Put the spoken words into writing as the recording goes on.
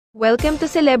Welcome to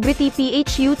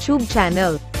celebrityPH YouTube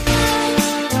channel.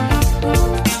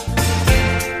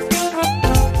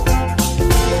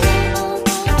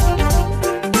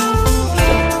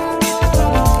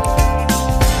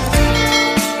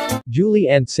 Julie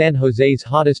Ann San Jose's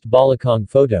hottest BALAKANG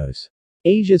photos.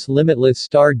 Asia's Limitless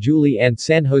star Julie Ann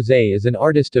San Jose is an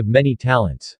artist of many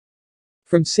talents.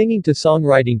 From singing to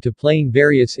songwriting to playing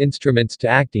various instruments to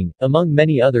acting, among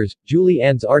many others, Julie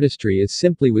Ann's artistry is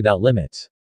simply without limits.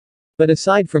 But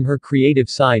aside from her creative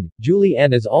side, Julie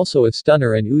Ann is also a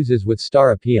stunner and oozes with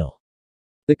star appeal.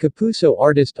 The Kapuso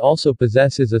artist also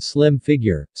possesses a slim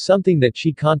figure, something that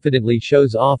she confidently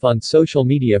shows off on social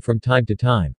media from time to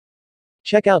time.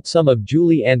 Check out some of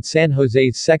Julie Ann San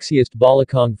Jose's sexiest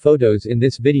BALAKANG photos in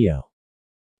this video.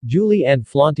 Julie Ann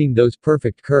flaunting those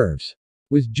perfect curves.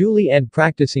 Was Julie Ann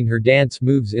practicing her dance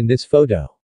moves in this photo?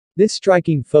 This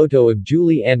striking photo of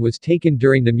Julie Ann was taken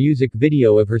during the music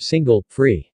video of her single,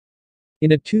 Free.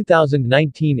 In a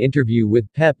 2019 interview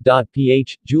with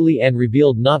Pep.ph, Julie Ann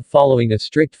revealed not following a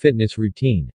strict fitness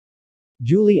routine.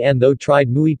 Julie Ann though tried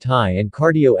Muay Thai and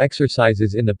cardio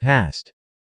exercises in the past.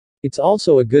 It's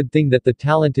also a good thing that the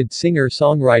talented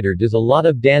singer-songwriter does a lot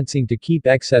of dancing to keep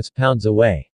excess pounds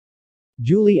away.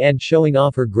 Julie Ann showing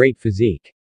off her great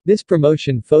physique. This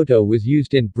promotion photo was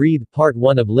used in Breathe Part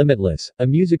 1 of Limitless, a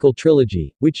musical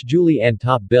trilogy, which Julie Ann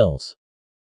top bills.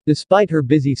 Despite her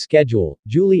busy schedule,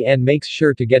 Julie Ann makes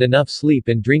sure to get enough sleep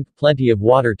and drink plenty of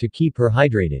water to keep her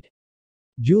hydrated.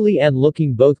 Julie Ann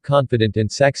looking both confident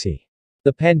and sexy.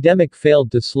 The pandemic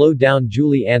failed to slow down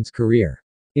Julie Ann's career.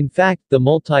 In fact, the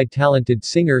multi-talented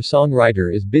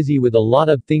singer-songwriter is busy with a lot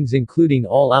of things including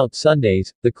All Out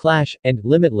Sundays, The Clash, and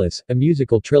Limitless, a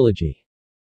musical trilogy.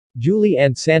 Julie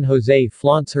Ann San Jose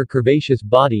flaunts her curvaceous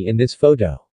body in this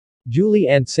photo. Julie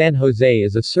Ann San Jose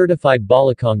is a certified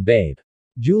BALAKANG babe.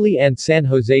 Julie Ann San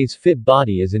Jose's fit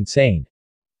body is insane.